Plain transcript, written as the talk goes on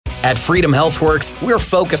At Freedom HealthWorks, we're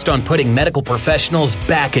focused on putting medical professionals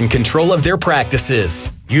back in control of their practices.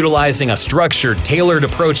 Utilizing a structured, tailored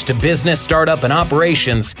approach to business, startup, and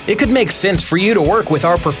operations, it could make sense for you to work with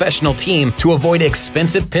our professional team to avoid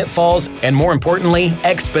expensive pitfalls and, more importantly,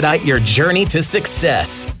 expedite your journey to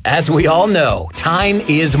success. As we all know, time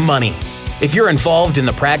is money. If you're involved in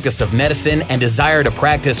the practice of medicine and desire to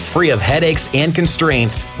practice free of headaches and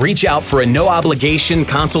constraints, reach out for a no-obligation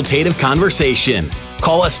consultative conversation.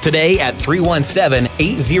 Call us today at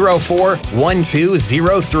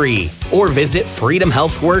 317-804-1203 or visit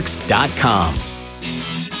freedomhealthworks.com.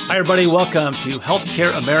 Hi, everybody. Welcome to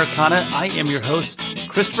Healthcare Americana. I am your host,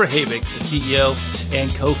 Christopher Habig, the CEO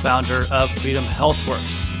and co-founder of Freedom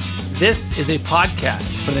HealthWorks. This is a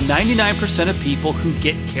podcast for the 99% of people who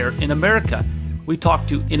get care in America. We talk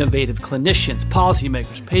to innovative clinicians,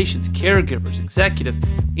 policymakers, patients, caregivers, executives,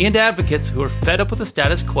 and advocates who are fed up with the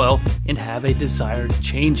status quo and have a desire to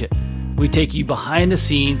change it. We take you behind the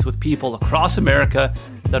scenes with people across America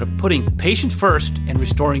that are putting patients first and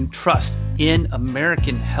restoring trust in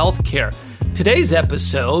American healthcare. Today's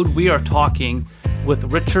episode, we are talking with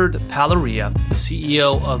Richard Palaria, the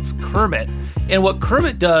CEO of Kermit. And what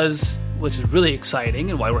Kermit does, which is really exciting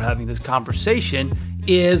and why we're having this conversation,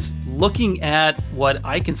 is looking at what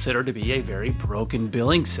I consider to be a very broken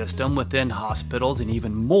billing system within hospitals and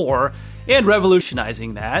even more, and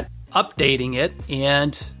revolutionizing that, updating it,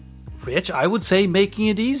 and Rich, I would say making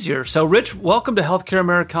it easier. So Rich, welcome to Healthcare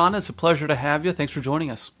Americana. It's a pleasure to have you. Thanks for joining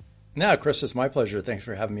us. No, Chris, it's my pleasure. Thanks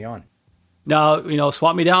for having me on. Now,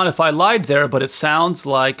 swat me down if I lied there, but it sounds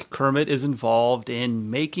like Kermit is involved in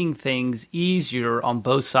making things easier on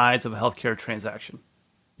both sides of a healthcare transaction.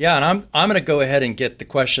 Yeah, and I'm going to go ahead and get the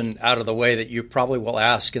question out of the way that you probably will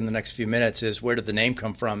ask in the next few minutes is, where did the name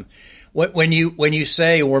come from? When you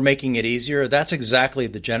say we're making it easier, that's exactly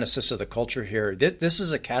the genesis of the culture here. This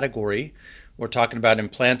is a category, we're talking about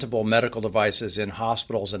implantable medical devices in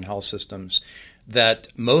hospitals and health systems, that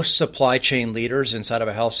most supply chain leaders inside of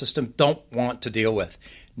a health system don't want to deal with.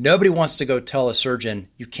 Nobody wants to go tell a surgeon,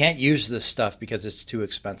 you can't use this stuff because it's too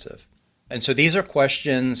expensive. And so these are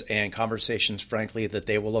questions and conversations, frankly, that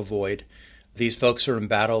they will avoid. These folks are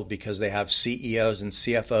embattled because they have CEOs and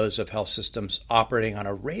CFOs of health systems operating on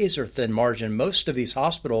a razor-thin margin. Most of these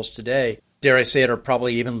hospitals today, dare I say it, are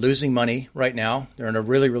probably even losing money right now. They're in a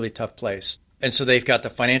really, really tough place. And so they've got the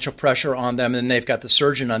financial pressure on them, and they've got the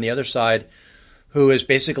surgeon on the other side who is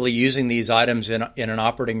basically using these items in an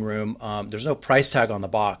operating room. There's no price tag on the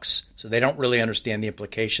box, so they don't really understand the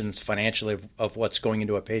implications financially of what's going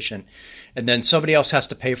into a patient. And then somebody else has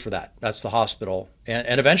to pay for that. That's the hospital.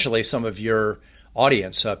 And eventually some of your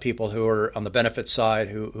audience, people who are on the benefit side,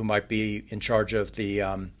 who might be in charge of the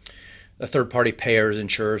third-party payers,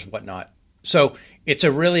 insurers, whatnot. So it's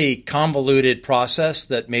a really convoluted process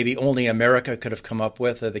that maybe only America could have come up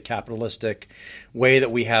with, the capitalistic way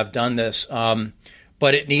that we have done this.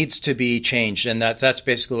 But it needs to be changed, and that's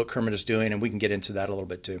basically what Kermit is doing, and we can get into that a little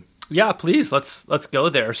bit too. Yeah, please, let's go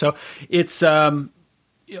there. So it's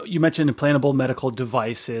you mentioned implantable medical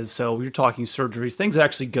devices, so you're talking surgeries, things that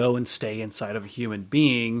actually go and stay inside of a human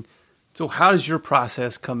being. So how does your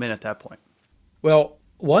process come in at that point? Well,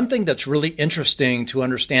 one thing that's really interesting to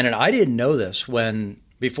understand, and I didn't know this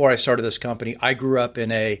before I started this company, I grew up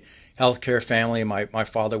in a healthcare family. My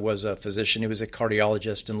father was a physician. He was a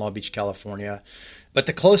cardiologist in Long Beach, California. But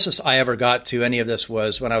the closest I ever got to any of this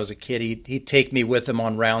was when I was a kid. He'd take me with him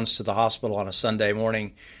on rounds to the hospital on a Sunday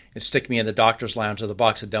morning and stick me in the doctor's lounge with a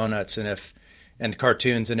box of donuts and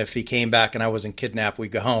cartoons. And if he came back and I wasn't kidnapped,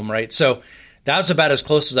 we'd go home, right? So that was about as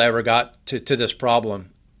close as I ever got to this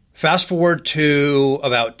problem. Fast forward to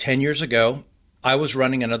about 10 years ago, I was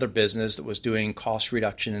running another business that was doing cost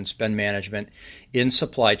reduction and spend management in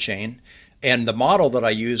supply chain. And the model that I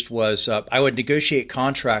used was I would negotiate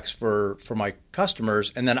contracts for my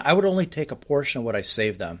customers, and then I would only take a portion of what I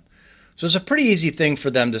saved them. So it's a pretty easy thing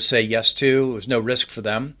for them to say yes to. It was no risk for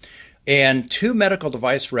them. And two medical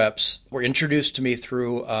device reps were introduced to me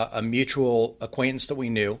through a mutual acquaintance that we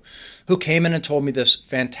knew, who came in and told me this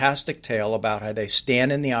fantastic tale about how they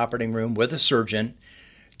stand in the operating room with a surgeon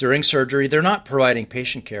during surgery. They're not providing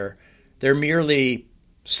patient care. They're merely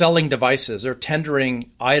selling devices. They're tendering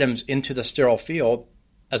items into the sterile field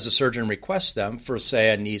as the surgeon requests them for,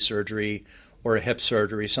 say, a knee surgery or a hip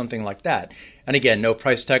surgery, something like that. And again, no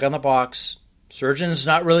price tag on the box. Surgeons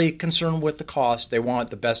not really concerned with the cost. They want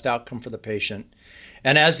the best outcome for the patient.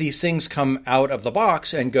 And as these things come out of the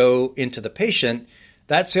box and go into the patient,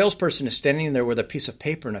 that salesperson is standing there with a piece of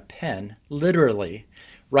paper and a pen, literally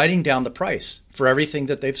writing down the price for everything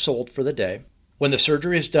that they've sold for the day. When the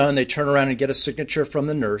surgery is done, they turn around and get a signature from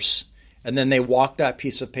the nurse, and then they walk that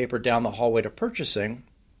piece of paper down the hallway to purchasing,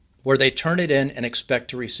 where they turn it in and expect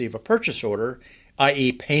to receive a purchase order,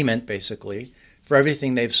 i.e. payment basically, for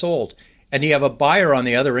everything they've sold. And you have a buyer on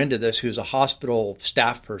the other end of this who's a hospital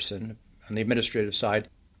staff person on the administrative side.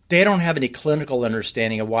 They don't have any clinical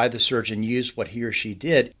understanding of why the surgeon used what he or she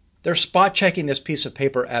did. They're spot checking this piece of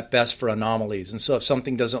paper at best for anomalies. And so if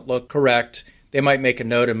something doesn't look correct, they might make a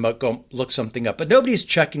note and go look something up. But nobody's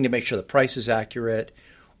checking to make sure the price is accurate.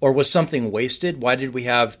 Or was something wasted? Why did we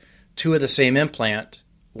have two of the same implant?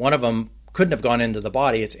 One of them couldn't have gone into the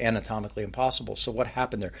body. It's anatomically impossible. So what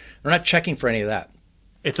happened there? They're not checking for any of that.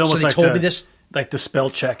 It's almost so they like told me this, like the spell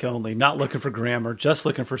check only, not looking for grammar, just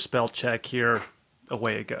looking for spell check. Here,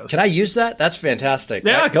 away it goes. Can I use that? That's fantastic.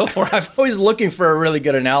 Yeah, go for it. I'm always looking for a really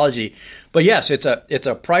good analogy. But yes, it's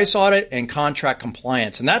a price audit and contract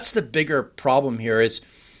compliance. And that's the bigger problem here is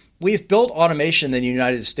we've built automation in the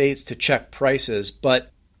United States to check prices,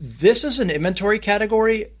 but this is an inventory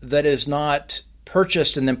category that is not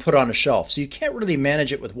purchased and then put on a shelf. So you can't really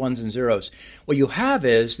manage it with ones and zeros. What you have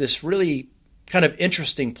is this really kind of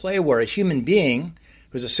interesting play where a human being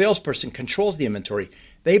who's a salesperson controls the inventory.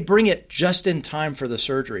 They bring it just in time for the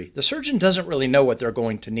surgery. The surgeon doesn't really know what they're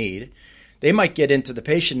going to need. They might get into the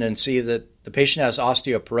patient and see that the patient has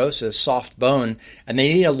osteoporosis, soft bone, and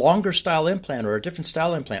they need a longer style implant or a different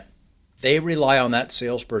style implant. They rely on that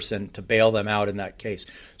salesperson to bail them out in that case.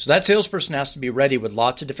 So that salesperson has to be ready with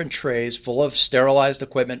lots of different trays full of sterilized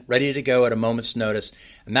equipment, ready to go at a moment's notice.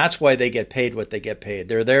 And that's why they get paid what they get paid.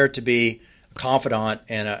 They're there to be a confidant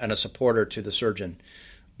and a supporter to the surgeon.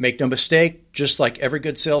 Make no mistake, just like every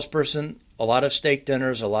good salesperson, a lot of steak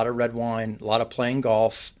dinners, a lot of red wine, a lot of playing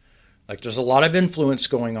golf. Like there's a lot of influence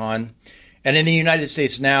going on. And in the United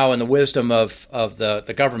States now, in the wisdom of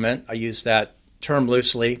the government, I use that term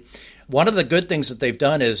loosely, one of the good things that they've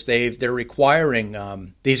done is they're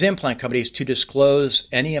requiring these implant companies to disclose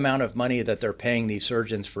any amount of money that they're paying these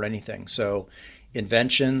surgeons for anything. So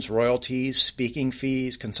inventions, royalties, speaking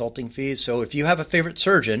fees, consulting fees. So if you have a favorite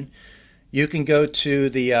surgeon, you can go to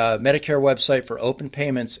the Medicare website for open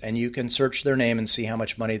payments and you can search their name and see how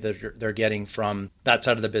much money they're getting from that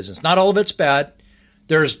side of the business. Not all of it's bad.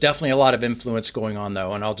 There's definitely a lot of influence going on,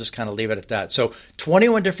 though, and I'll just kind of leave it at that. So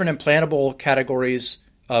 21 different implantable categories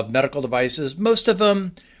of medical devices. Most of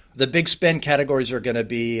them, the big spend categories are going to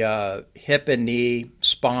be hip and knee,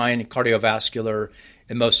 spine, cardiovascular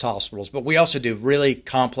in most hospitals. But we also do really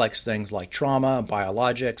complex things like trauma,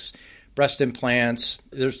 biologics, breast implants.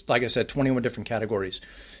 There's, like I said, 21 different categories.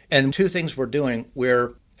 And two things we're doing,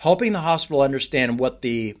 we're helping the hospital understand what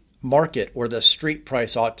the market or the street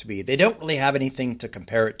price ought to be. They don't really have anything to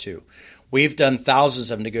compare it to. We've done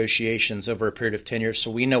thousands of negotiations over a period of 10 years,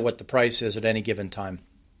 so we know what the price is at any given time.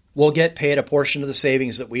 We'll get paid a portion of the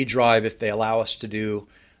savings that we drive if they allow us to do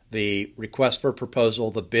the request for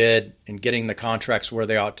proposal, the bid, and getting the contracts where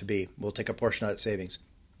they ought to be. We'll take a portion of that savings.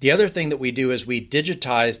 The other thing that we do is we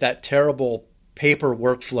digitize that terrible paper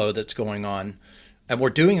workflow that's going on, and we're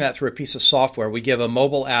doing that through a piece of software. We give a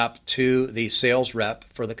mobile app to the sales rep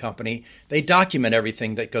for the company. They document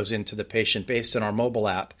everything that goes into the patient based on our mobile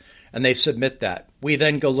app, and they submit that. We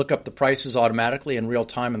then go look up the prices automatically in real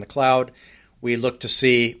time in the cloud. We look to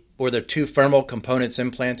see, were there two femoral components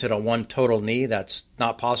implanted on one total knee? That's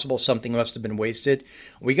not possible. Something must have been wasted.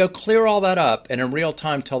 We go clear all that up and in real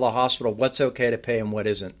time tell the hospital what's okay to pay and what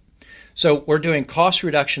isn't. So we're doing cost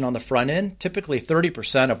reduction on the front end, typically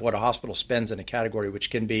 30% of what a hospital spends in a category,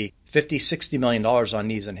 which can be $50, $60 million on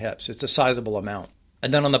knees and hips. It's a sizable amount.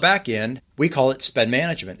 And then on the back end, we call it spend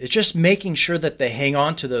management. It's just making sure that they hang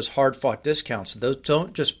on to those hard-fought discounts. Those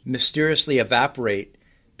don't just mysteriously evaporate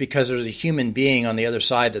because there's a human being on the other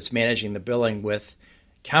side that's managing the billing with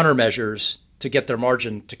countermeasures to get their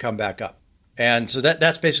margin to come back up. And so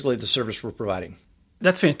that's basically the service we're providing.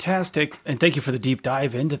 That's fantastic. And thank you for the deep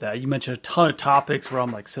dive into that. You mentioned a ton of topics where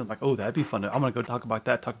I'm like, oh, that'd be fun. I'm going to go talk about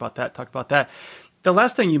that. The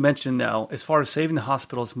last thing you mentioned now, as far as saving the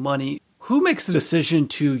hospitals money, who makes the decision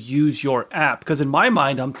to use your app? Because in my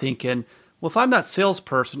mind, I'm thinking, well, if I'm that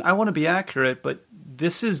salesperson, I want to be accurate, but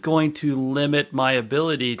this is going to limit my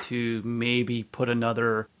ability to maybe put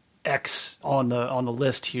another X on the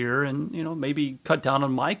list here and, maybe cut down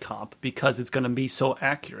on my comp because it's going to be so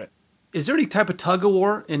accurate. Is there any type of tug of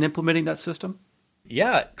war in implementing that system?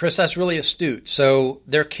 Yeah, Chris, that's really astute. So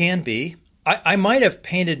there can be. I might have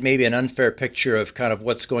painted maybe an unfair picture of kind of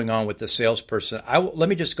what's going on with the salesperson. Let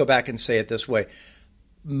me just go back and say it this way.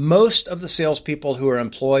 Most of the salespeople who are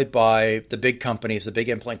employed by the big companies, the big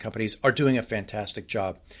implant companies, are doing a fantastic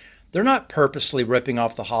job. They're not purposely ripping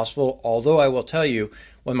off the hospital, although I will tell you,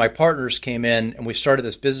 when my partners came in and we started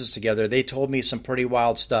this business together, they told me some pretty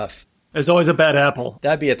wild stuff. There's always a bad apple.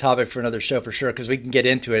 That'd be a topic for another show for sure, because we can get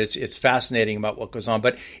into it. It's fascinating about what goes on,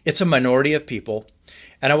 but it's a minority of people.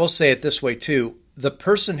 And I will say it this way too. The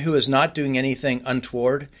person who is not doing anything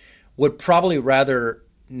untoward would probably rather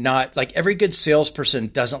not, like every good salesperson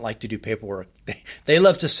doesn't like to do paperwork. They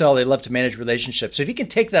love to sell. They love to manage relationships. So if you can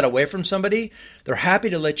take that away from somebody, they're happy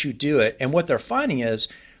to let you do it. And what they're finding is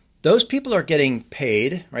those people are getting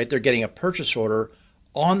paid, right? They're getting a purchase order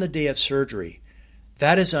on the day of surgery.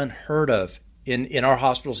 That is unheard of in our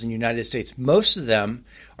hospitals in the United States. Most of them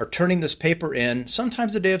are turning this paper in,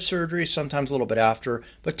 sometimes the day of surgery, sometimes a little bit after,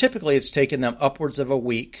 but typically it's taken them upwards of a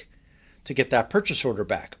week to get that purchase order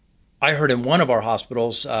back. I heard in one of our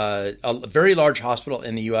hospitals, a very large hospital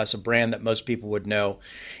in the U.S., a brand that most people would know,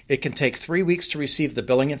 it can take 3 weeks to receive the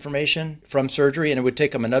billing information from surgery, and it would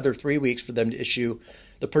take them another 3 weeks for them to issue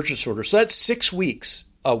the purchase order. So that's 6 weeks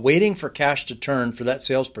waiting for cash to turn for that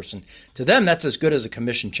salesperson. To them, that's as good as a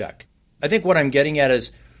commission check. I think what I'm getting at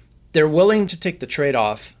is they're willing to take the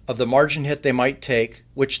trade-off of the margin hit they might take,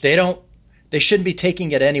 which they shouldn't be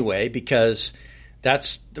taking it anyway, because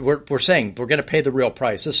we're saying we're going to pay the real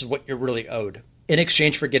price. This is what you're really owed in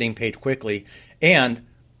exchange for getting paid quickly, and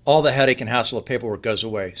all the headache and hassle of paperwork goes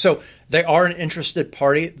away. So they are an interested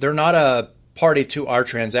party. They're not a party to our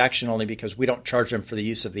transaction only because we don't charge them for the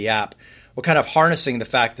use of the app. We're kind of harnessing the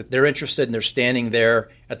fact that they're interested and they're standing there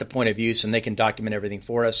at the point of use and they can document everything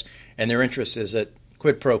for us. And their interest is that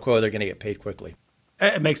quid pro quo, they're going to get paid quickly.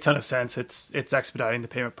 It makes a ton of sense. It's expediting the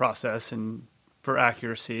payment process and for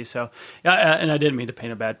accuracy. So, yeah, and I didn't mean to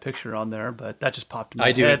paint a bad picture on there, but that just popped in my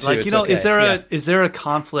head. I do it too. Like, okay. Is there a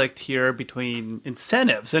conflict here between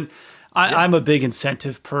incentives? And I'm a big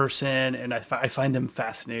incentive person, and I find them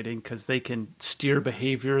fascinating because they can steer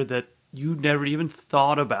behavior that you never even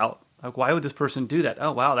thought about. Like, why would this person do that?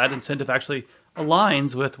 Oh, wow, that incentive actually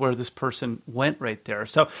aligns with where this person went right there.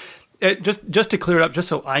 So just to clear it up, just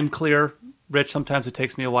so I'm clear, Rich, sometimes it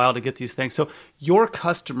takes me a while to get these things. So your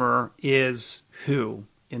customer is who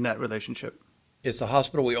in that relationship? It's the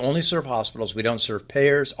hospital. We only serve hospitals. We don't serve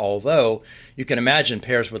payers, although you can imagine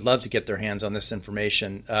payers would love to get their hands on this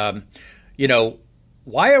information.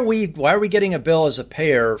 Why are we getting a bill as a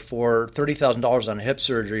payer for $30,000 on a hip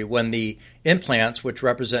surgery when the implants, which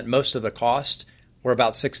represent most of the cost, were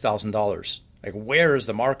about $6,000? Like, where is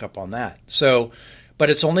the markup on that? So, but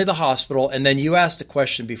it's only the hospital. And then you asked a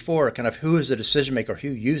question before, kind of who is the decision maker, who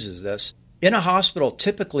uses this? In a hospital,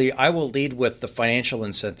 typically, I will lead with the financial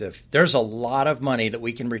incentive. There's a lot of money that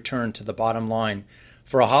we can return to the bottom line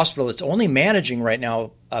for a hospital that's only managing right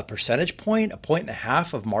now a percentage point, 1.5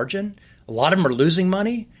 points of margin. A lot of them are losing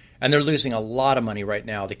money, and they're losing a lot of money right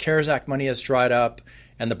now. The CARES Act money has dried up,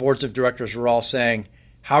 and the boards of directors are all saying,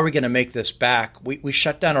 how are we going to make this back? We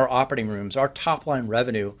shut down our operating rooms. Our top-line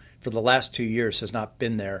revenue for the last 2 years has not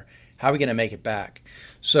been there. How are we going to make it back?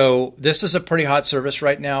 So this is a pretty hot service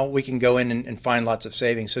right now. We can go in and find lots of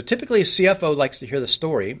savings. So typically a CFO likes to hear the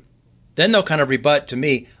story. Then they'll kind of rebut to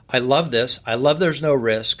me, I love this. I love there's no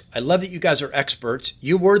risk. I love that you guys are experts.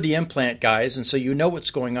 You were the implant guys, and so you know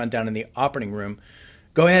what's going on down in the operating room.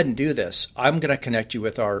 Go ahead and do this. I'm going to connect you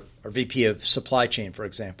with our VP of supply chain, for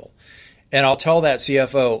example. And I'll tell that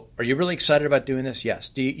CFO, are you really excited about doing this? Yes.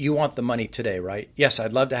 Do you want the money today, right? Yes,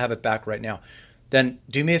 I'd love to have it back right now. Then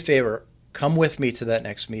do me a favor. Come with me to that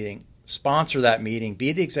next meeting. Sponsor that meeting.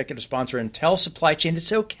 Be the executive sponsor and tell supply chain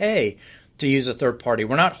it's okay to use a third party.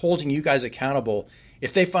 We're not holding you guys accountable.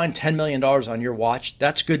 If they find $10 million on your watch,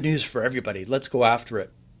 that's good news for everybody. Let's go after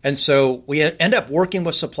it. And so we end up working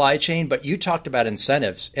with supply chain, but you talked about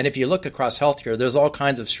incentives. And if you look across healthcare, there's all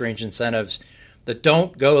kinds of strange incentives that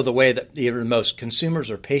don't go the way that even most consumers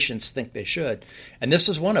or patients think they should. And this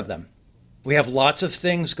is one of them. We have lots of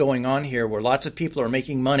things going on here where lots of people are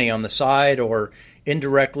making money on the side or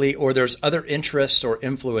indirectly, or there's other interests or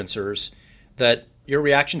influencers that your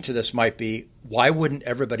reaction to this might be, why wouldn't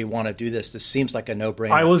everybody want to do this? This seems like a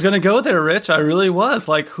no-brainer. I was going to go there, Rich. I really was.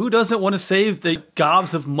 Like, who doesn't want to save the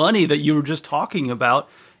gobs of money that you were just talking about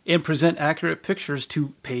and present accurate pictures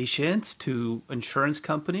to patients, to insurance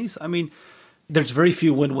companies? I mean, there's very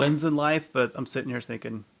few win-wins in life, but I'm sitting here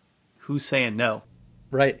thinking, who's saying no?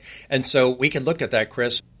 Right. And so we can look at that,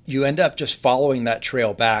 Chris. You end up just following that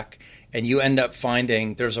trail back, and you end up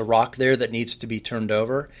finding there's a rock there that needs to be turned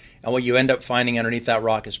over. And what you end up finding underneath that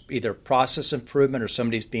rock is either process improvement or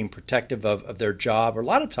somebody's being protective of their job. Or a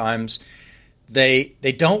lot of times they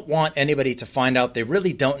don't want anybody to find out they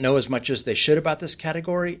really don't know as much as they should about this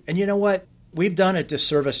category. And you know what? We've done a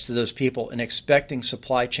disservice to those people in expecting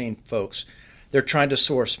supply chain folks. They're trying to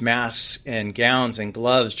source masks and gowns and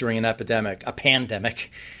gloves during an epidemic, a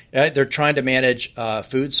pandemic. They're trying to manage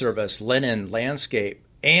food service, linen, landscape.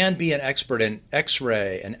 and be an expert in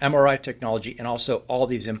X-ray and MRI technology and also all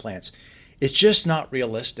these implants. It's just not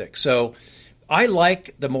realistic. So I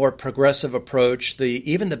like the more progressive approach.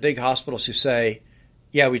 Even the big hospitals who say,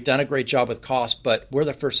 yeah, we've done a great job with cost, but we're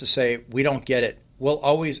the first to say we don't get it. We'll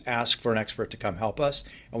always ask for an expert to come help us,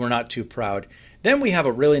 and we're not too proud. Then we have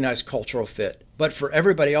a really nice cultural fit. But for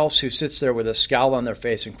everybody else who sits there with a scowl on their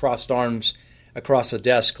face and crossed arms across the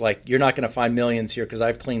desk, like, you're not going to find millions here because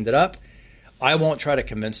I've cleaned it up, I won't try to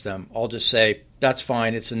convince them. I'll just say, that's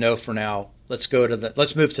fine. It's a no for now. Let's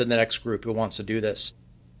move to the next group who wants to do this.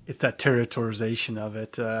 It's that territorization of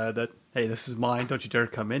it, that, hey, this is mine. Don't you dare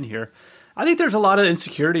come in here. I think there's a lot of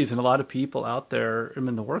insecurities and a lot of people out there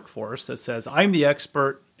in the workforce that says, I'm the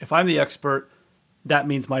expert. If I'm the expert, that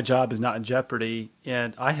means my job is not in jeopardy.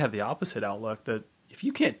 And I have the opposite outlook, that if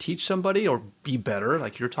you can't teach somebody or be better,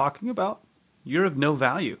 like you're talking about, you're of no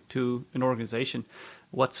value to an organization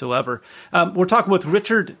whatsoever. We're talking with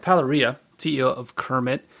Richard Palaria, CEO of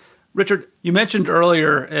Kermit. Richard, you mentioned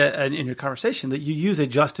earlier in your conversation that you use a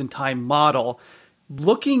just-in-time model.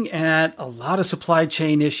 Looking at a lot of supply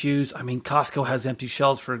chain issues, I mean, Costco has empty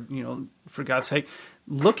shelves for God's sake.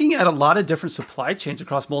 Looking at a lot of different supply chains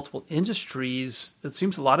across multiple industries, it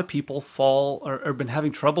seems a lot of people fall or been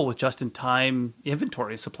having trouble with just-in-time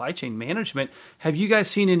inventory, supply chain management. Have you guys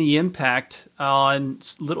seen any impact on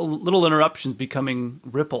little interruptions becoming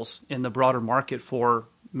ripples in the broader market for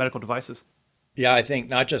medical devices? Yeah, I think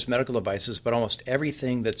not just medical devices, but almost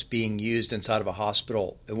everything that's being used inside of a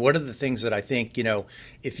hospital. And one of the things that I think,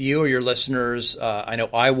 if you or your listeners, I know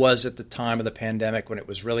I was at the time of the pandemic when it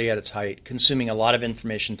was really at its height, consuming a lot of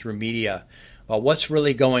information through media about what's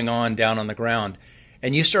really going on down on the ground.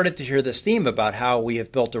 And you started to hear this theme about how we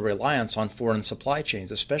have built a reliance on foreign supply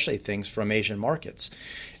chains, especially things from Asian markets.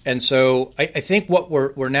 And so I think what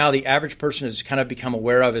we're now, the average person has kind of become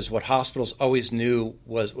aware of, is what hospitals always knew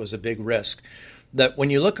was a big risk. That when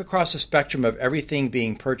you look across the spectrum of everything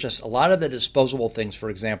being purchased, a lot of the disposable things, for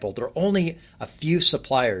example, there are only a few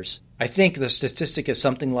suppliers. I think the statistic is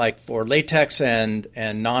something like for latex and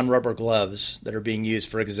non-rubber gloves that are being used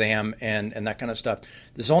for exam and that kind of stuff,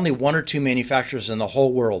 there's only one or two manufacturers in the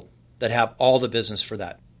whole world that have all the business for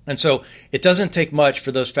that. And so it doesn't take much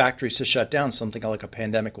for those factories to shut down. Something like a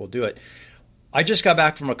pandemic will do it. I just got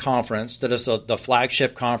back from a conference that is the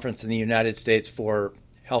flagship conference in the United States for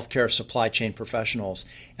healthcare supply chain professionals.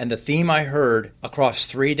 And the theme I heard across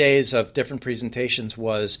 3 days of different presentations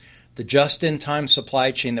was the just-in-time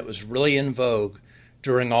supply chain that was really in vogue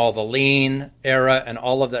during all the lean era and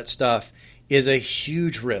all of that stuff is a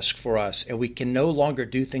huge risk for us. And we can no longer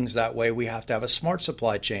do things that way. We have to have a smart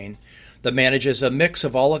supply chain that manages a mix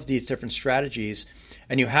of all of these different strategies.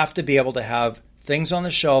 And you have to be able to have things on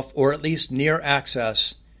the shelf or at least near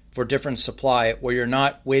access for different supply where you're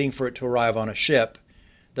not waiting for it to arrive on a ship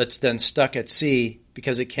that's then stuck at sea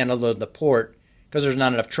because it can't unload in the port because there's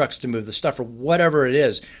not enough trucks to move the stuff or whatever it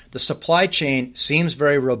is. The supply chain seems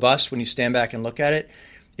very robust when you stand back and look at it.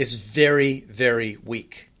 It's very, very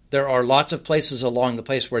weak. There are lots of places along the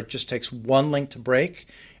place where it just takes one link to break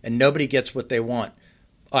and nobody gets what they want,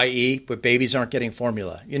 i.e., but babies aren't getting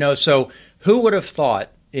formula. So who would have thought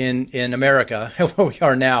in America, where we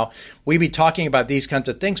are now, we'd be talking about these kinds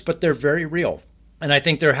of things, but they're very real. And I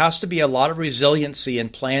think there has to be a lot of resiliency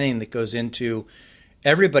and planning that goes into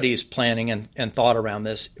everybody's planning and thought around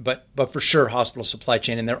this, but for sure hospital supply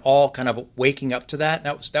chain, and they're all kind of waking up to that.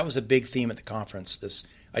 That was a big theme at the conference, this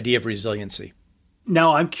idea of resiliency.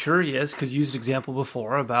 Now I'm curious, because you used an example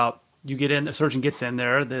before about you get in, a surgeon gets in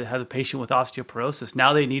there, they have a patient with osteoporosis.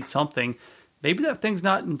 Now they need something. Maybe that thing's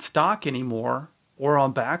not in stock anymore or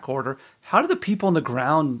on back order. How do the people on the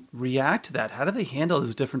ground react to that? How do they handle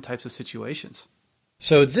those different types of situations?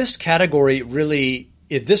 So this category really,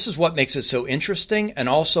 this is what makes it so interesting and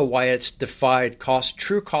also why it's defied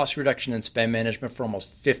true cost reduction and spend management for almost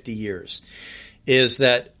 50 years, is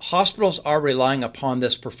that hospitals are relying upon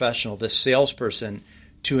this professional, this salesperson,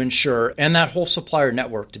 to ensure, and that whole supplier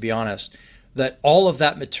network, to be honest, that all of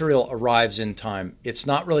that material arrives in time. It's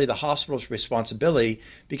not really the hospital's responsibility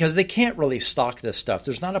because they can't really stock this stuff.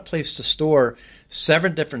 There's not a place to store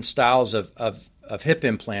 7 different styles of hip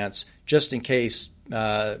implants just in case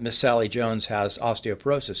Miss Sally Jones has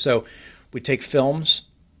osteoporosis. So we take films.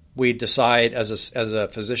 We decide as a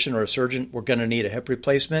physician or a surgeon, we're going to need a hip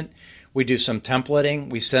replacement. We do some templating.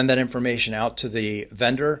 We send that information out to the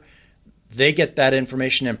vendor. They get that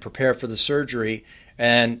information and prepare for the surgery.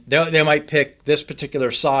 And they might pick this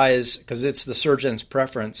particular size because it's the surgeon's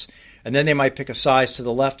preference. And then they might pick a size to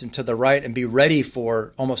the left and to the right and be ready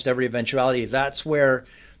for almost every eventuality. That's where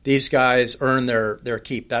these guys earn their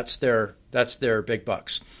keep. That's their big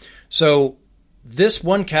bucks. So this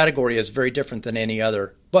one category is very different than any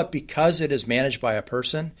other, but because it is managed by a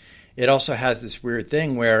person, it also has this weird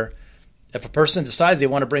thing where if a person decides they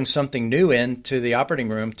want to bring something new into the operating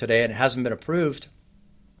room today and it hasn't been approved,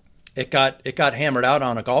 it got hammered out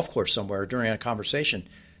on a golf course somewhere during a conversation.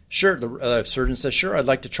 Sure, the surgeon says, sure, I'd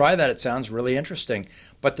like to try that. It sounds really interesting.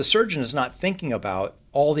 But the surgeon is not thinking about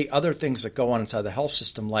all the other things that go on inside the health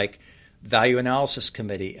system, like value analysis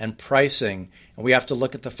committee and pricing. And we have to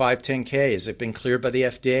look at the 510K. Has it been cleared by the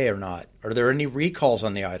FDA or not? Are there any recalls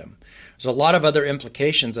on the item? There's a lot of other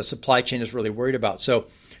implications that supply chain is really worried about. So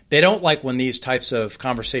they don't like when these types of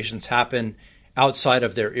conversations happen outside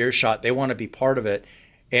of their earshot. They want to be part of it.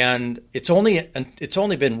 And it's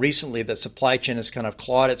only been recently that supply chain has kind of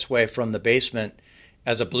clawed its way from the basement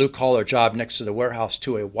as a blue-collar job next to the warehouse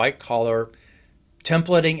to a white-collar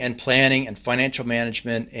templating and planning and financial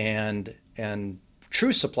management and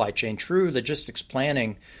true supply chain, true logistics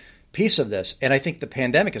planning piece of this. And I think the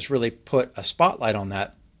pandemic has really put a spotlight on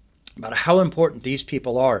that, about how important these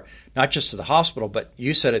people are, not just to the hospital, but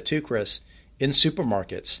you said it too, Chris, in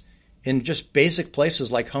supermarkets, in just basic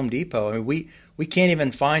places like Home Depot. I mean, we can't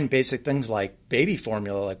even find basic things like baby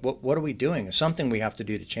formula. Like, what are we doing? There's something we have to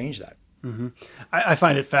do to change that. Mm-hmm. I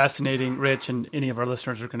find it fascinating, Rich, and any of our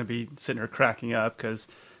listeners are going to be sitting here cracking up because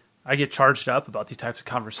I get charged up about these types of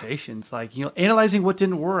conversations, like, analyzing what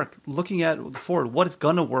didn't work, looking at forward, what is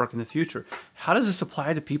going to work in the future. How does this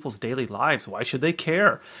apply to people's daily lives? Why should they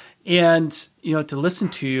care? And, to listen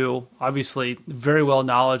to you, obviously very well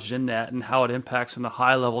knowledge in that and how it impacts from the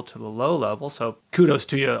high level to the low level. So kudos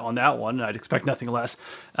to you on that one. And I'd expect nothing less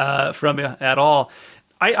from you at all.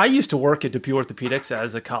 I used to work at DePuy Orthopedics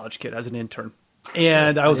as a college kid, as an intern.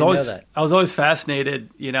 And I was always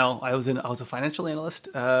fascinated. I was a financial analyst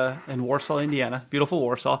in Warsaw, Indiana, beautiful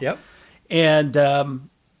Warsaw. Yep. And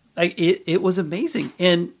it was amazing.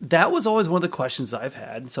 And that was always one of the questions I've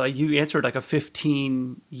had. So you answered like a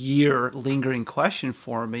 15-year lingering question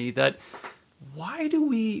for me that why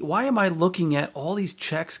am I looking at all these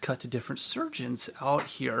checks cut to different surgeons out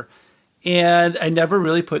here? And I never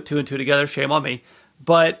really put two and two together. Shame on me.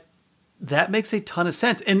 But that makes a ton of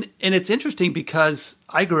sense. And it's interesting because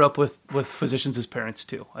I grew up with physicians as parents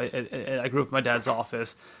too. I grew up in my dad's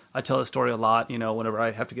office. I tell the story a lot, whenever I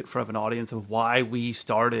have to get in front of an audience of why we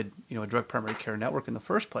started, a direct primary care network in the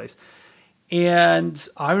first place. And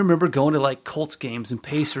I remember going to like Colts games and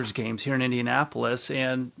Pacers games here in Indianapolis,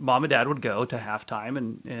 and mom and dad would go to halftime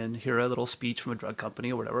and hear a little speech from a drug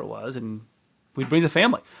company or whatever it was, and we'd bring the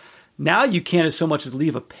family. Now you can't so much as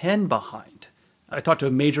leave a pen behind. I talked to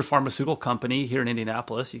a major pharmaceutical company here in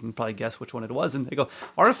Indianapolis. You can probably guess which one it was. And they go,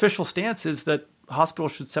 our official stance is that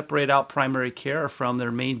hospitals should separate out primary care from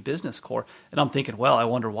their main business core. And I'm thinking, well, I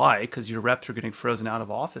wonder why, because your reps are getting frozen out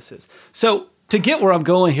of offices. So to get where I'm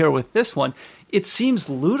going here with this one, it seems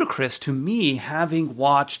ludicrous to me, having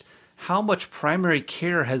watched how much primary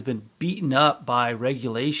care has been beaten up by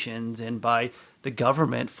regulations and by the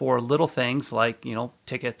government for little things like,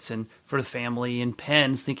 tickets and for the family and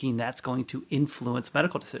pens, thinking that's going to influence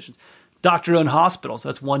medical decisions. Doctor-owned hospitals,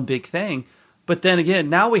 that's one big thing. But then again,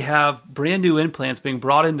 now we have brand new implants being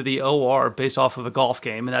brought into the OR based off of a golf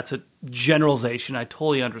game, and that's a generalization. I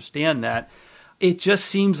totally understand that. It just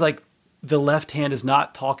seems like the left hand is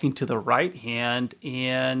not talking to the right hand,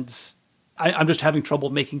 and I'm just having trouble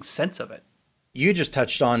making sense of it. You just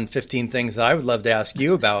touched on 15 things that I would love to ask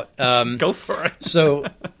you about. Go for it. So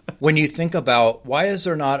when you think about why is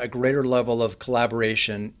there not a greater level of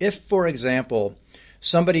collaboration if, for example,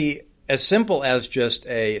 somebody as simple as just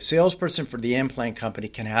a salesperson for the implant company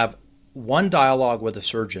can have one dialogue with a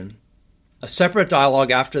surgeon, a separate dialogue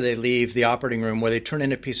after they leave the operating room where they turn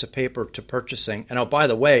in a piece of paper to purchasing. And oh, by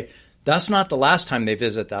the way, that's not the last time they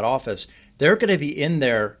visit that office. They're going to be in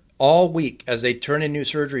there all week as they turn in new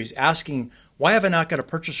surgeries asking, why have I not got a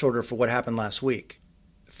purchase order for what happened last week?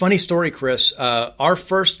 Funny story, Chris. Our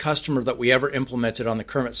first customer that we ever implemented on the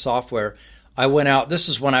Kermit software, I went out. This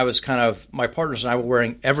is when I was my partners and I were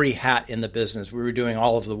wearing every hat in the business. We were doing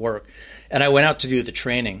all of the work. And I went out to do the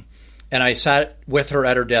training. And I sat with her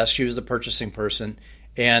at her desk. She was the purchasing person.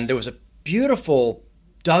 And there was a beautiful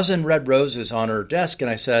dozen red roses on her desk.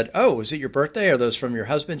 And I said, oh, is it your birthday? Are those from your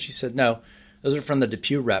husband? She said, no, those are from the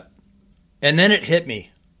DePuy rep. And then it hit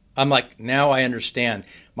me. I'm like, now I understand.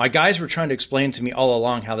 My guys were trying to explain to me all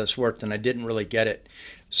along how this worked, and I didn't really get it.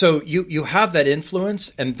 So you have that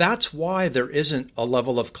influence, and that's why there isn't a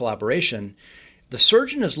level of collaboration. The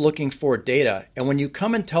surgeon is looking for data, and when you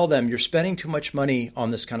come and tell them you're spending too much money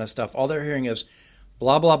on this kind of stuff, all they're hearing is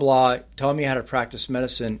blah, blah, blah, telling me how to practice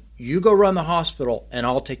medicine. You go run the hospital, and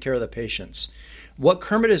I'll take care of the patients. What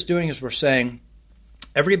Kermit is doing is we're saying,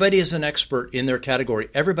 Everybody is an expert in their category.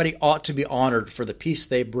 Everybody ought to be honored for the piece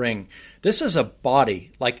they bring. This is a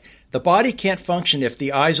body. Like, the body can't function if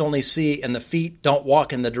the eyes only see and the feet don't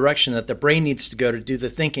walk in the direction that the brain needs to go to do the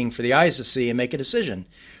thinking for the eyes to see and make a decision.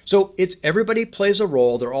 So it's everybody plays a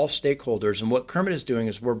role. They're all stakeholders. And what Kermit is doing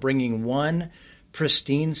is we're bringing one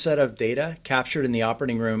pristine set of data captured in the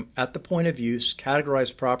operating room at the point of use,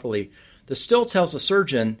 categorized properly, that still tells the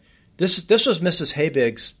surgeon, this was Mrs.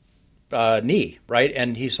 Habig's knee, right?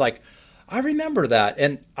 And he's like, I remember that.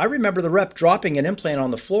 And I remember the rep dropping an implant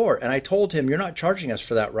on the floor. And I told him, you're not charging us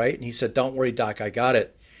for that, right? And he said, don't worry, doc, I got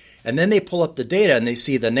it. And then they pull up the data and they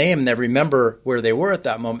see the name and they remember where they were at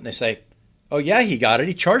that moment. And they say, oh, yeah, he got it.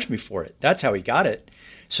 He charged me for it. That's how he got it.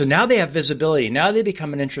 So now they have visibility. Now they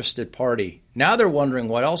become an interested party. Now they're wondering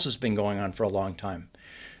what else has been going on for a long time.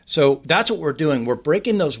 So that's what we're doing. We're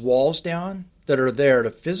breaking those walls down that are there,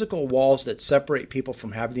 the physical walls that separate people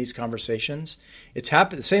from having these conversations.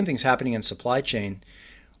 The same thing's happening in supply chain.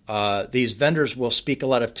 These vendors will speak a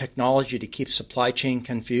lot of technology to keep supply chain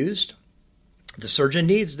confused. The surgeon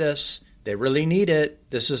needs this. They really need it.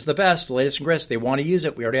 This is the best, the latest and greatest. They want to use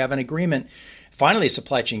it. We already have an agreement. Finally,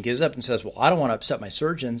 supply chain gives up and says, well, I don't want to upset my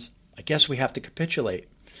surgeons. I guess we have to capitulate.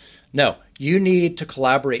 No, you need to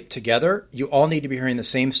collaborate together. You all need to be hearing the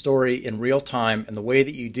same story in real time. And the way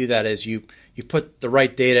that you do that is you put the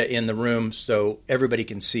right data in the room so everybody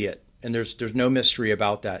can see it. And there's no mystery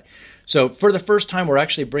about that. So for the first time, we're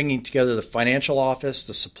actually bringing together the financial office,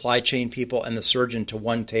 the supply chain people, and the surgeon to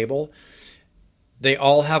one table. They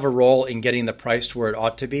all have a role in getting the price to where it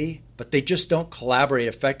ought to be, but they just don't collaborate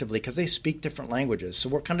effectively because they speak different languages. So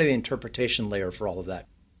we're kind of the interpretation layer for all of that.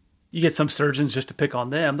 You get some surgeons, just to pick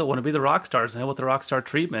on them, that want to be the rock stars and they want the rock star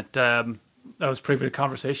treatment. I was privy to a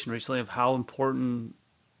conversation recently of how important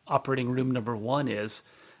operating room number one is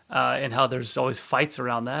and how there's always fights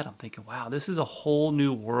around that. I'm thinking, wow, this is a whole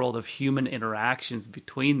new world of human interactions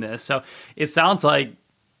between this. So it sounds like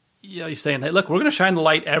you're saying, hey, look, we're going to shine the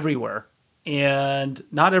light everywhere. And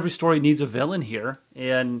not every story needs a villain here.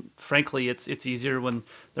 And frankly, it's easier when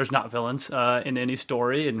there's not villains in any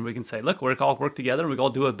story. And we can say, look, we all work together and we all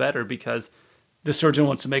do it better because the surgeon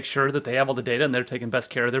wants to make sure that they have all the data and they're taking best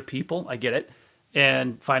care of their people. I get it.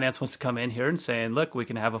 And finance wants to come in here and saying, look, we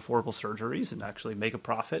can have affordable surgeries and actually make a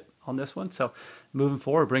profit on this one. So moving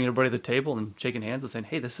forward, bringing everybody to the table and shaking hands and saying,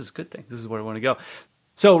 hey, this is a good thing. This is where we want to go.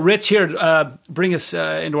 So Rich here, bring us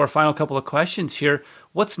into our final couple of questions here.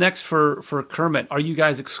 What's next for Kermit? Are you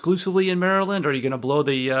guys exclusively in Maryland? Are you going to blow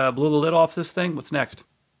the lid off this thing? What's next?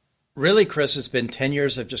 Really, Chris, it's been 10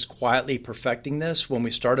 years of just quietly perfecting this. When we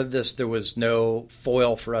started this, there was no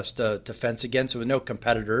foil for us to fence against. There were no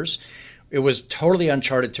competitors. It was totally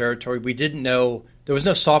uncharted territory. We didn't know, there was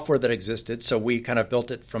no software that existed, so we kind of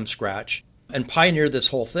built it from scratch and pioneered this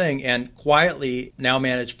whole thing and quietly now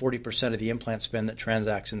manage 40% of the implant spend that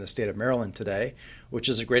transacts in the state of Maryland today, which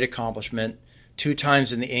is a great accomplishment. 2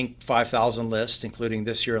 times in the Inc. 5000 list, including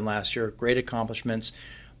this year and last year. Great accomplishments.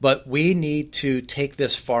 But we need to take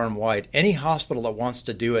this far and wide. Any hospital that wants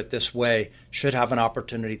to do it this way should have an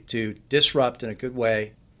opportunity to disrupt in a good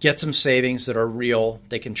way, get some savings that are real,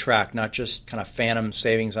 they can track, not just kind of phantom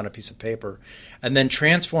savings on a piece of paper, and then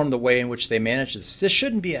transform the way in which they manage this. This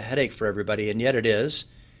shouldn't be a headache for everybody, and yet it is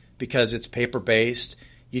because it's paper-based.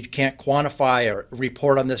 You can't quantify or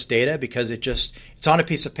report on this data because it's on a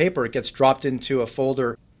piece of paper. It gets dropped into a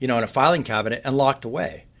folder, in a filing cabinet and locked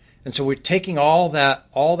away. And so we're taking all that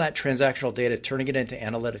transactional data, turning it into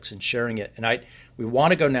analytics and sharing it. And we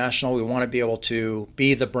want to go national. We want to be able to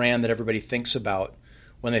be the brand that everybody thinks about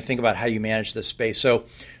when they think about how you manage this space. So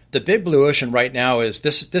the big blue ocean right now is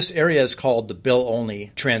this area is called the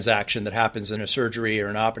bill-only transaction that happens in a surgery or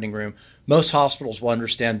an operating room. Most hospitals will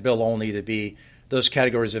understand bill-only to be those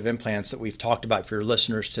categories of implants that we've talked about for your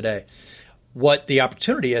listeners today. What the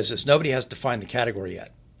opportunity is nobody has defined the category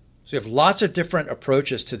yet. So you have lots of different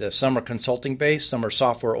approaches to this. Some are consulting-based, some are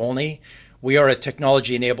software-only. We are a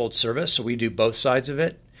technology-enabled service, so we do both sides of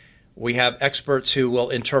it. We have experts who will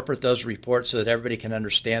interpret those reports so that everybody can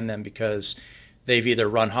understand them because they've either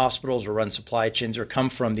run hospitals or run supply chains or come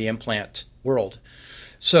from the implant world.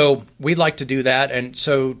 So we'd like to do that. And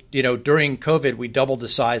so, during COVID, we doubled the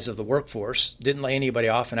size of the workforce, didn't lay anybody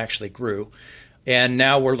off and actually grew. And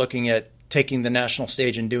now we're looking at taking the national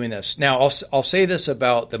stage and doing this. Now, I'll say this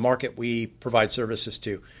about the market we provide services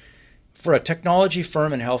to. For a technology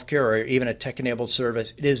firm in healthcare or even a tech-enabled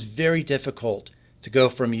service, it is very difficult to go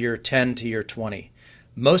from year 10 to year 20.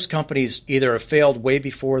 Most companies either have failed way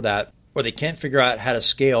before that or they can't figure out how to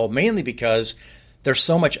scale, mainly because there's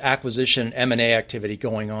so much acquisition M&A activity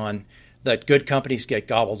going on that good companies get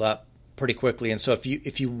gobbled up pretty quickly. And so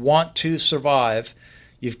if you want to survive,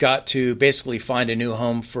 you've got to basically find a new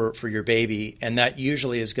home for your baby, and that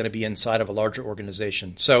usually is going to be inside of a larger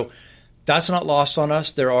organization. So that's not lost on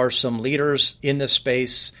us. There are some leaders in this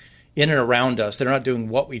space, in and around us. They're not doing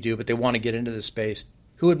what we do, but they want to get into this space,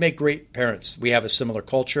 who would make great parents. We have a similar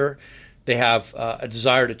culture. They have a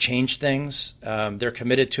desire to change things. They're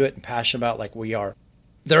committed to it and passionate about it like we are.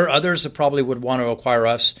 There are others that probably would want to acquire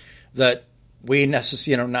us that we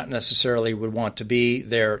not necessarily would want to be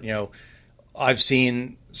there. I've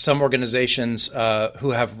seen some organizations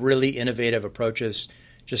who have really innovative approaches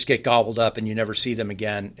just get gobbled up and you never see them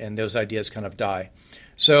again, and those ideas kind of die.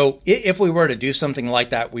 So if we were to do something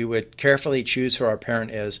like that, we would carefully choose who our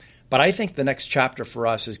parent is. But I think the next chapter for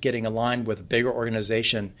us is getting aligned with a bigger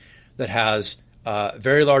organization that has a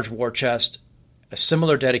very large war chest, a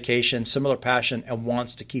similar dedication, similar passion, and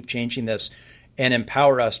wants to keep changing this and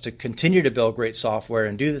empower us to continue to build great software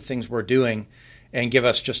and do the things we're doing and give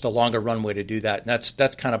us just a longer runway to do that. And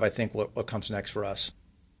that's kind of, I think, what comes next for us.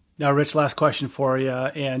 Now, Rich, last question for you.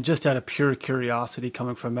 And just out of pure curiosity,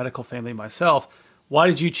 coming from a medical family myself, why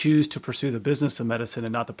did you choose to pursue the business of medicine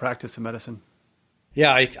and not the practice of medicine?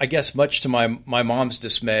 Yeah, I guess much to my mom's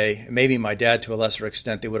dismay, maybe my dad to a lesser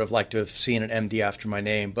extent, they would have liked to have seen an MD after my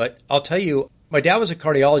name. But I'll tell you, my dad was a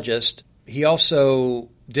cardiologist. He also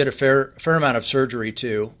did a fair amount of surgery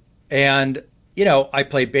too. And, I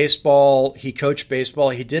played baseball. He coached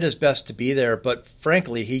baseball. He did his best to be there. But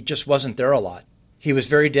frankly, he just wasn't there a lot. He was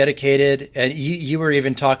very dedicated. And you were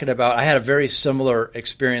even talking about, I had a very similar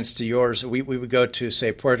experience to yours. We would go to,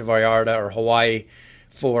 say, Puerto Vallarta or Hawaii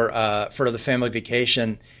for the family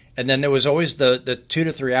vacation. And then there was always the 2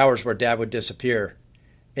 to 3 hours where Dad would disappear.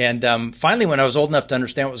 And finally, when I was old enough to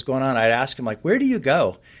understand what was going on, I'd ask him, where do you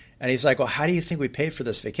go? And he's like, well, how do you think we paid for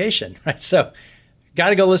this vacation? Right? So got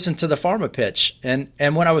to go listen to the pharma pitch. And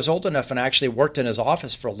when I was old enough and I actually worked in his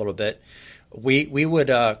office for a little bit, we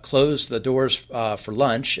would close the doors for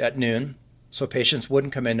lunch at noon. So patients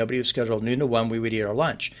wouldn't come in. Nobody was scheduled noon to 1. We would eat our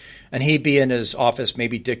lunch. And he'd be in his office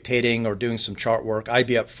maybe dictating or doing some chart work. I'd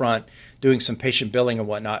be up front doing some patient billing and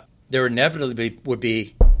whatnot. There inevitably would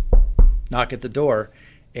be knock at the door.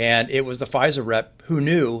 And it was the Pfizer rep who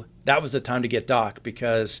knew that was the time to get Doc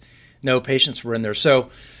because no patients were in there. So,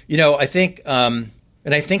 I think, and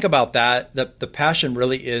I think about that, the passion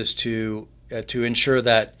really is to ensure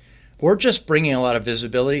that we're just bringing a lot of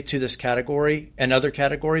visibility to this category and other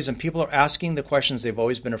categories, and people are asking the questions they've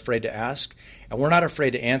always been afraid to ask, and we're not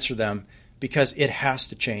afraid to answer them because it has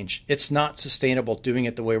to change. It's not sustainable doing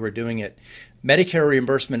it the way we're doing it. Medicare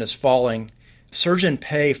reimbursement is falling. Surgeon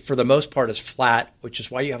pay, for the most part, is flat, which is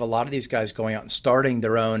why you have a lot of these guys going out and starting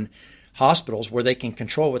their own hospitals where they can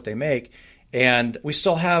control what they make. And we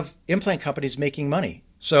still have implant companies making money.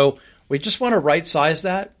 So we just want to right-size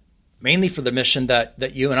that, mainly for the mission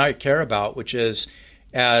that you and I care about, which is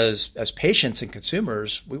as patients and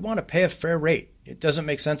consumers, we want to pay a fair rate. It doesn't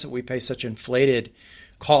make sense that we pay such inflated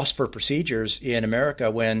costs for procedures in America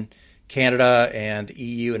when Canada and the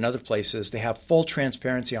EU and other places, they have full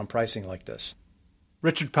transparency on pricing like this.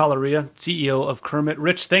 Richard Palaria, CEO of Kermit.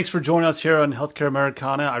 Rich, thanks for joining us here on Healthcare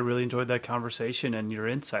Americana. I really enjoyed that conversation and your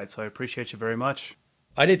insights, so I appreciate you very much.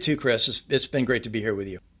 I did too, Chris. It's been great to be here with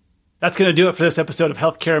you. That's going to do it for this episode of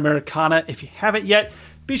Healthcare Americana. If you haven't yet,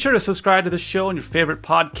 be sure to subscribe to the show on your favorite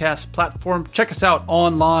podcast platform. Check us out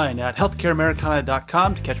online at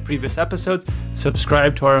healthcareamericana.com to catch previous episodes,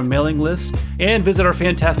 subscribe to our mailing list, and visit our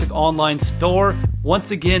fantastic online store. Once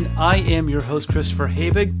again, I am your host, Christopher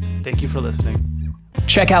Habig. Thank you for listening.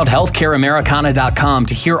 Check out healthcareamericana.com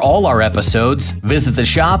to hear all our episodes, visit the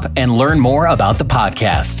shop, and learn more about the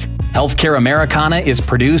podcast. Healthcare Americana is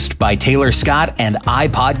produced by Taylor Scott and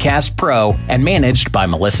iPodcast Pro and managed by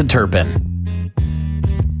Melissa Turpin.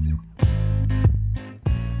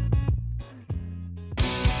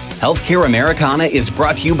 Healthcare Americana is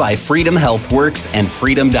brought to you by Freedom HealthWorks and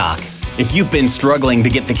Freedom Doc. If you've been struggling to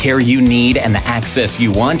get the care you need and the access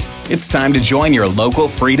you want, it's time to join your local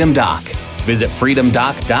Freedom Doc. Visit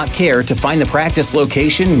freedomdoc.care to find the practice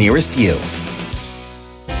location nearest you.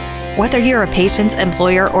 Whether you're a patient,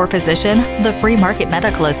 employer, or physician, the Free Market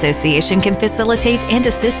Medical Association can facilitate and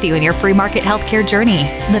assist you in your free market healthcare journey.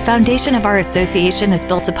 The foundation of our association is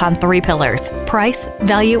built upon 3 pillars: price,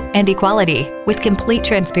 value, and equality, with complete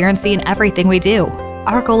transparency in everything we do.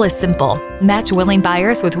 Our goal is simple: match willing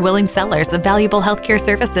buyers with willing sellers of valuable healthcare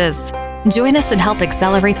services. Join us and help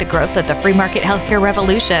accelerate the growth of the free market healthcare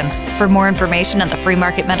revolution. For more information on the Free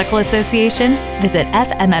Market Medical Association, visit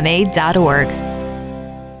fmma.org.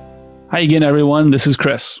 Hi again, everyone. This is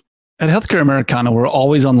Chris. At Healthcare Americana, we're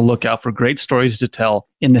always on the lookout for great stories to tell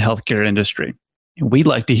in the healthcare industry, and we'd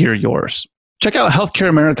like to hear yours. Check out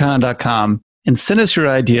healthcareamericana.com and send us your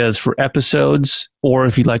ideas for episodes or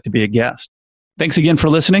if you'd like to be a guest. Thanks again for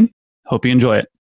listening. Hope you enjoy it.